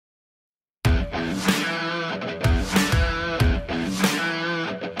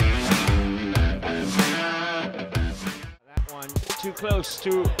too close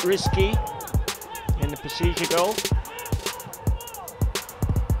to risky in the Persija goal.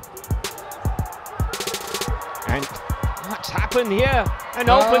 And what's happened here? An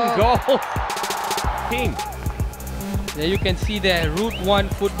open goal. Team. There you can see there, Route 1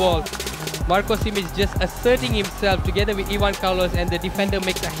 football. Marco Simic just asserting himself together with Ivan Carlos, and the defender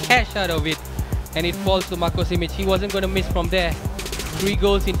makes a hash out of it. And it falls to Marco Simic. He wasn't going to miss from there. 3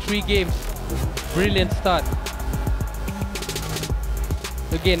 goals in 3 games. Brilliant start.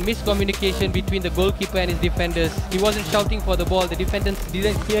 Again, miscommunication between the goalkeeper and his defenders. He wasn't shouting for the ball. The defenders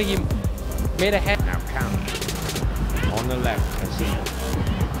didn't hear him. Made a hash. Now Cam on the left as he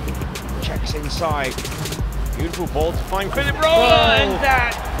checks inside. Beautiful ball to find Philip Roller, and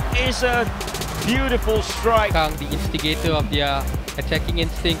that is a beautiful strike. Kang, the instigator of their attacking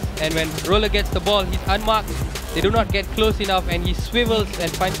instincts, and when Roller gets the ball, he's unmarked. They do not get close enough, and he swivels and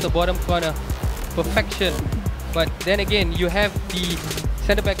finds the bottom corner. Perfection. But then again, you have the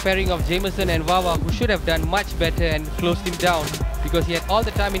centre-back pairing of Jameson and Wawa, who should have done much better and closed him down, because he had all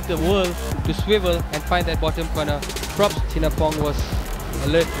the time in the world to swivel and find that bottom corner. Props, Chinapong was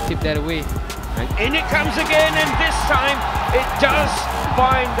alert to tip that away. And in it comes again, and this time it does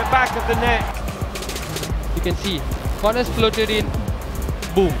find the back of the net. You can see, corners floated in,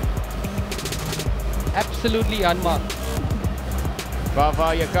 boom. Absolutely unmarked.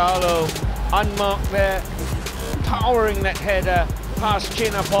 Vava Yagalo unmarked there, powering that header past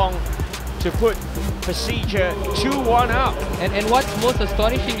Chinapong to put Persija 2-1 up. And what's most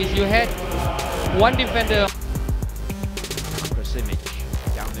astonishing is you had one defender. Simic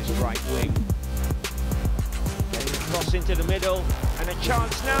down this right wing. Getting across into the middle, and a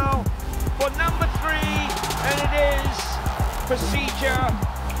chance now for number 3, and it is Persija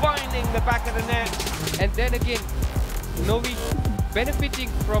finding the back of the net. And then again, Novi benefiting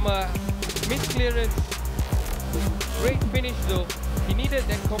from a misclearance. Great finish though. He needed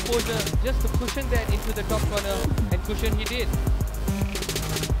that composure just to cushion that into the top corner, and cushion he did.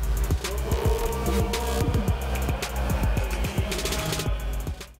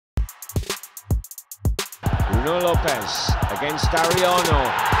 Bruno Lopez against Dariano.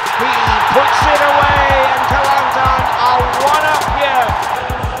 He puts it away, and Kelantan are 1-up here.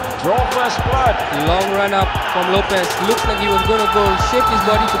 Draw first blood. Long run up from Lopez. Looks like he was going to go, shape his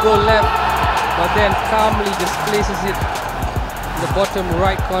body to go left, but then calmly just places it in the bottom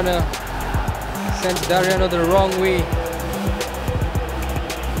right corner. Sends Dariano the wrong way.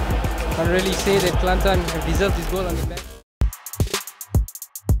 Can't really say that Kelantan have deserved this goal on the bench.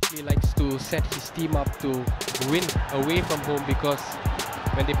 He likes to set his team up to win away from home, because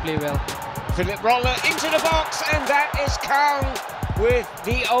when they play well. Philip Roller into the box, and that is Kang with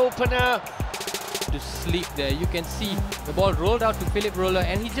the opener. To sleep there, you can see the ball rolled out to Philip Roller,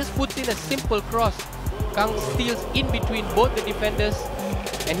 and he just puts in a simple cross. Kang steals in between both the defenders,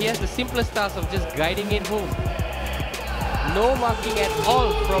 and he has the simplest task of just guiding it home. No marking at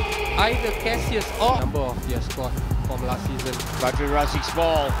all from either Cassius or number of their squad from last season. Badri Razik's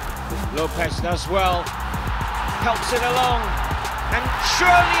ball. Lopez does well. Helps it along. And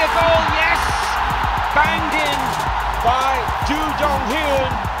surely a goal, yes! Banged in by Du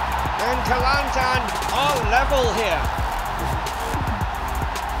Dong-hyun. And Kelantan are level here.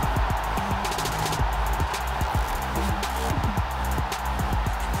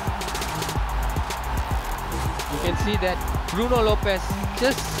 You can see that Bruno Lopez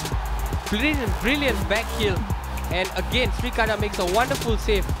just brilliant back heel, and again Srikada makes a wonderful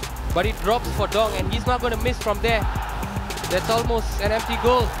save, but it drops for Dong, and he's not going to miss from there. That's almost an empty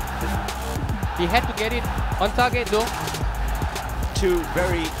goal. He had to get it on target though. 2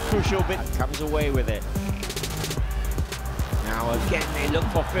 very crucial bits. Comes away with it. Now again they look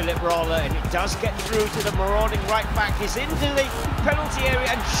for Philip Roller, and it does get through to the marauding right back. He's into the penalty area,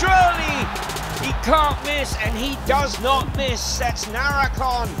 and surely he can't miss, and he does not miss. That's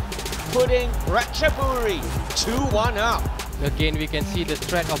Narakon putting Ratchaburi 2-1 up. Again we can see the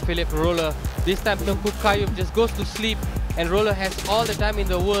threat of Philip Roller. This time Tengku Kayum just goes to sleep, and Roller has all the time in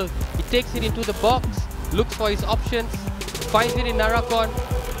the world. He takes it into the box, looks for his options, finds it in Narakon,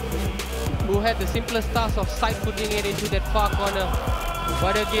 who had the simplest task of side-footing it into that far corner.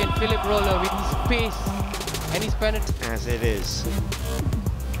 But again, Philip Roller with his pace and his penalty. As it is.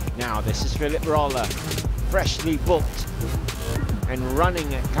 Now this is Philip Roller, freshly booked and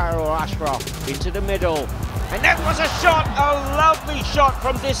running at Cairo Ashraf into the middle. And that was a shot, a lovely shot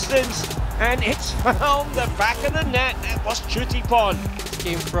from distance. And it's found the back of the net. That was Chutipon.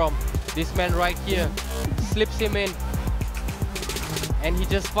 Came from this man right here, slips him in, and he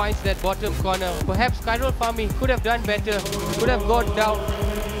just finds that bottom corner. Perhaps Khairul Fahmi could have done better, could have gone down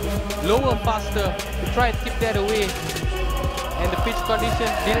lower faster to try and tip that away. and the pitch condition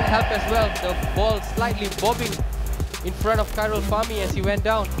didn't help as well. The ball slightly bobbing in front of Khairul Fahmi as he went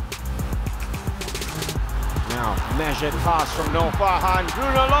down. Now, measured pass from Nur Farhan.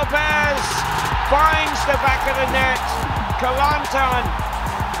 Bruno Lopez finds the back of the net. Kelantan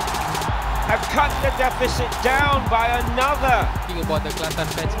have cut the deficit down by another. Thinking about the Kelantan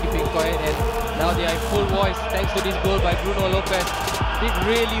fans keeping quiet, and now they are in full voice thanks to this goal by Bruno Lopez. Did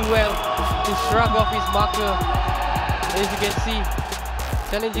really well to shrug off his marker. As you can see,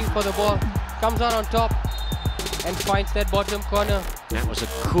 challenging for the ball, comes out on top and finds that bottom corner. That was a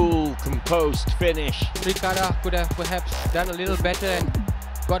cool, composed finish. Trikara could have perhaps done a little better and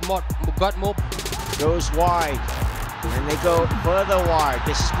got more. Goes wide, and they go further wide.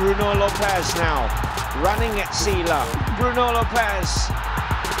 This is Bruno Lopez now, running at Sila. Bruno Lopez,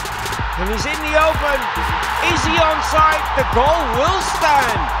 and he's in the open. Is he onside? The goal will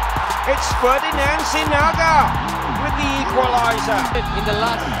stand. It's Ferdinand Sinaga with the equalizer. In the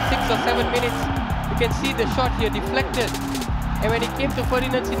last 6 or 7 minutes, you can see the shot here deflected. And when it came to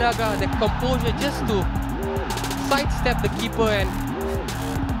Ferdinand Sinaga, the composure just to sidestep the keeper and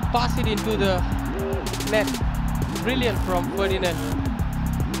pass it into the net. Brilliant from Ferdinand.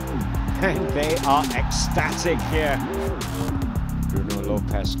 And they are ecstatic here. Bruno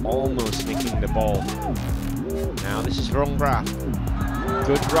Lopez almost nicking the ball. Now this is Rongra.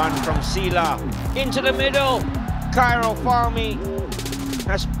 Good run from Sila into the middle. Khairul Fahmi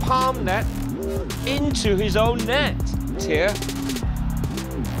has palmed that into his own net. Here,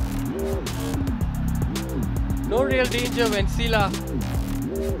 no real danger when Sila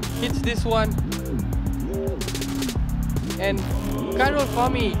hits this one. And Khairul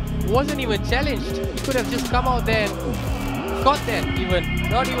Fahmi wasn't even challenged. He could have just come out there and caught that even,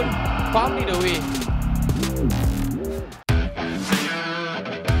 not even palmed it away.